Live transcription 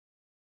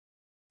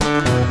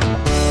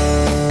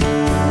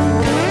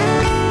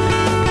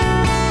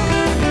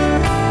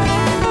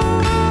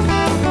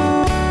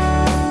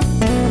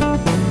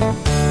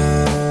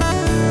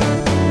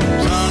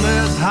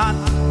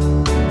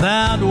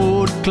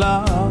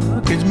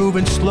kids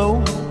moving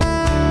slow,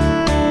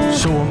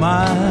 so am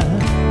I.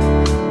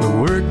 The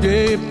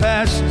workday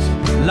passes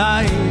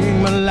like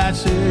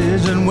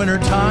molasses in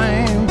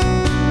wintertime.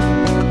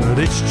 But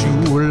it's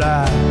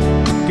July,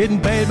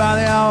 getting paid by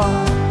the hour.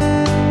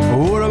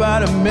 What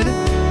about a minute?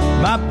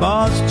 My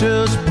boss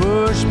just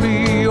pushed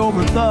me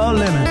over the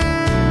limit.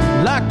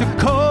 Like to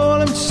call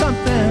him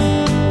something,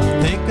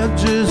 I think I'll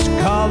just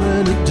call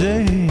it a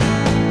day.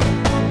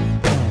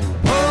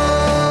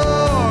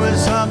 Pour me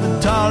something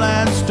tall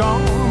and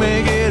strong,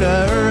 make it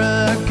a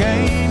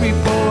hurricane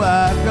before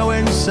I go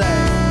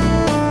insane.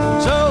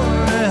 It's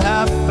only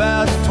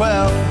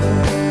 12:30,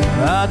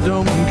 I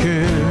don't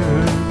care.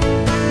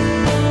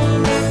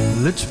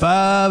 It's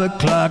 5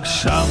 o'clock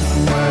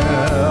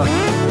somewhere.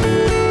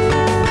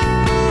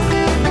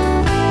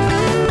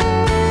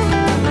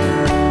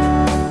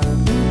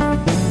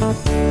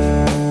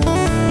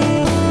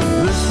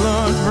 This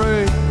lunch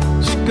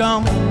break's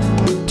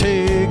gonna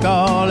take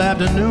all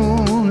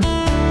afternoon,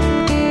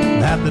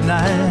 half the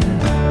night.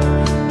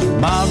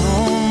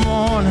 Tomorrow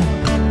morning,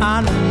 I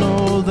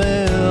know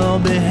there'll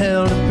be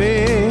hell to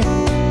pay.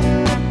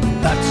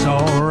 That's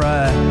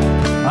alright.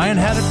 I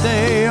ain't had a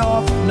day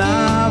off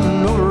now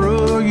in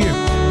over a year.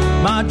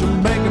 My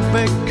Jamaican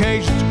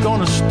vacation's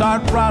gonna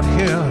start right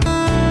here.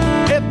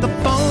 If the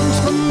phone's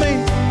for me,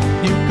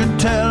 you could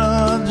tell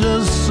her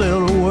just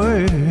sail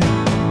away.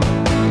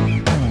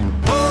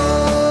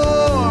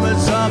 Pour me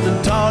something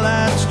tall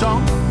and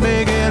strong,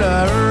 make it a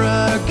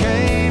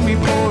hurricane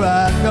before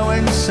I go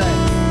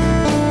insane.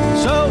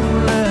 It's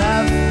only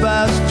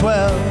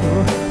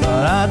 12:30,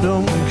 but I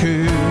don't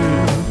care.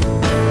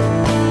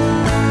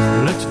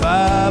 It's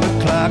 5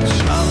 o'clock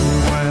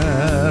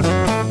somewhere.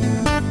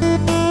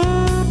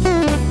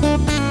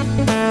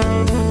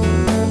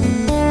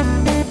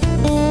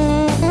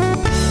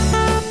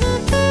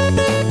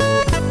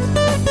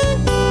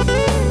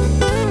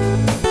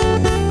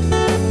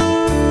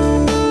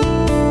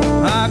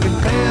 I could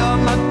pay off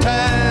my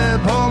tab,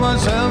 pull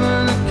myself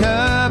in a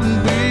cab, and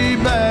be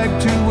back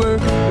to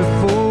work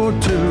before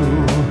 2.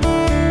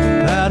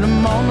 At a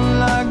moment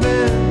like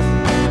this,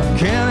 I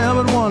can't help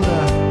but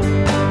wonder,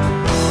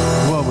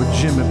 what would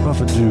Jimmy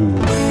Buffett do?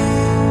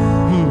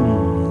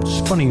 It's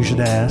funny you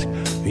should ask.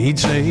 He'd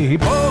say,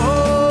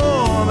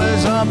 pour me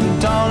something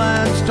tall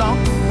and strong,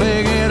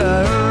 make it a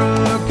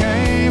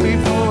hurricane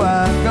before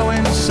I go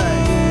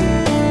insane.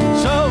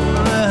 So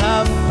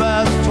at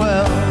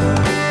 12:30,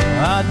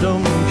 I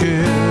don't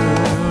care.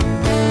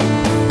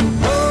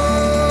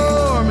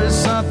 Pour me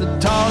something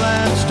tall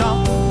and strong,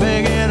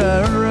 make it a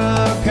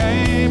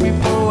hurricane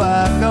before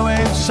I go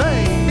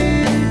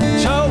insane.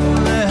 So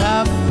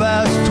at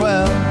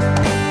 12:30,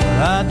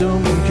 I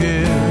don't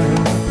care.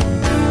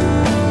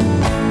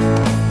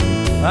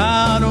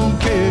 I don't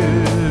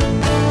care.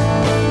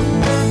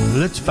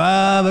 It's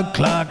 5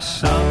 o'clock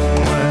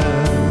somewhere.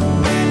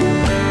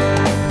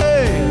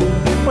 Hey,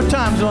 what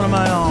time zone am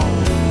I on?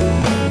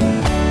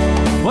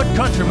 What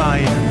country am I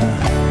in?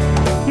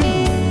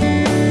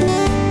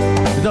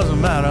 It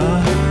doesn't matter.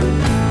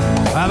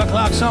 5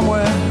 o'clock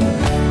somewhere.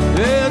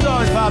 Yeah, it's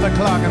always 5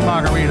 o'clock in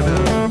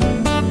Margaritaville.